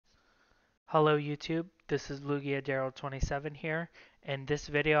Hello YouTube, this is Lugia27 here. In this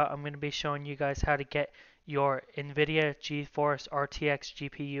video I'm going to be showing you guys how to get your NVIDIA GeForce RTX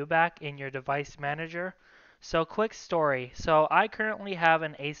GPU back in your device manager. So quick story, so I currently have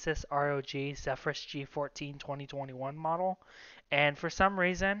an ASUS ROG Zephyrus G14 2021 model, and for some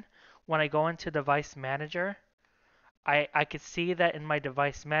reason when I go into device manager, I could see that in my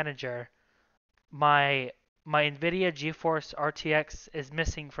device manager my NVIDIA GeForce RTX is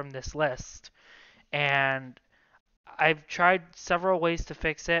missing from this list, and I've tried several ways to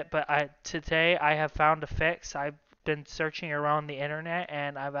fix it, but today I have found a fix. I've been searching around the internet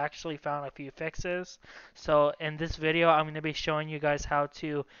and I've actually found a few fixes. So in this video, I'm going to be showing you guys how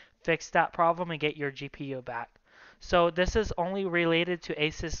to fix that problem and get your GPU back. So this is only related to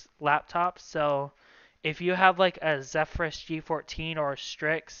ASUS laptops. So if you have like a Zephyrus G14 or a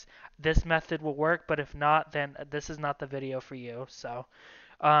Strix, this method will work, but if not, then this is not the video for you. So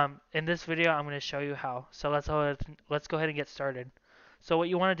in this video, I'm going to show you how. So let's go ahead and get started. So what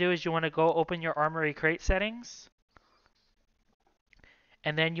you want to do is you want to go open your Armoury Crate settings,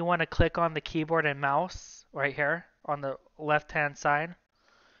 and then you want to click on the keyboard and mouse right here on the left-hand side.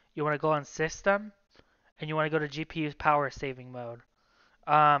 You want to go on System, and you want to go to GPU Power Saving Mode.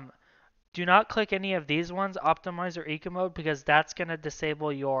 Um, do not click any of these ones, Optimize or Eco Mode, because that's going to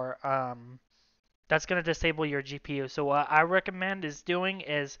disable your GPU. So what I recommend is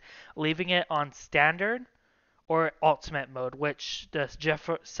leaving it on standard or ultimate mode, which the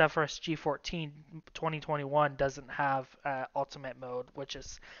Zephyrus G14 2021 doesn't have ultimate mode, which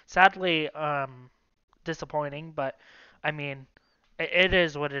is sadly disappointing. But I mean, it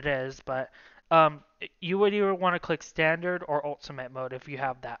is what it is. But you would either want to click standard or ultimate mode if you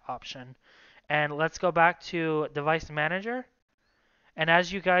have that option. And let's go back to device manager. And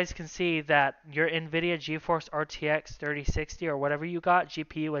as you guys can see that your NVIDIA GeForce RTX 3060 or whatever you got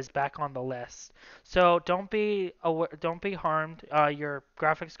GPU is back on the list. So don't be harmed. Your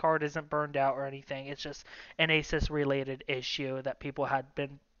graphics card isn't burned out or anything. It's just an ASUS related issue that people had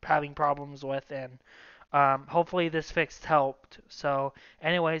been having problems with, and hopefully this fix helped. So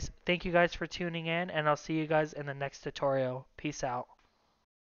anyways, thank you guys for tuning in, and I'll see you guys in the next tutorial. Peace out.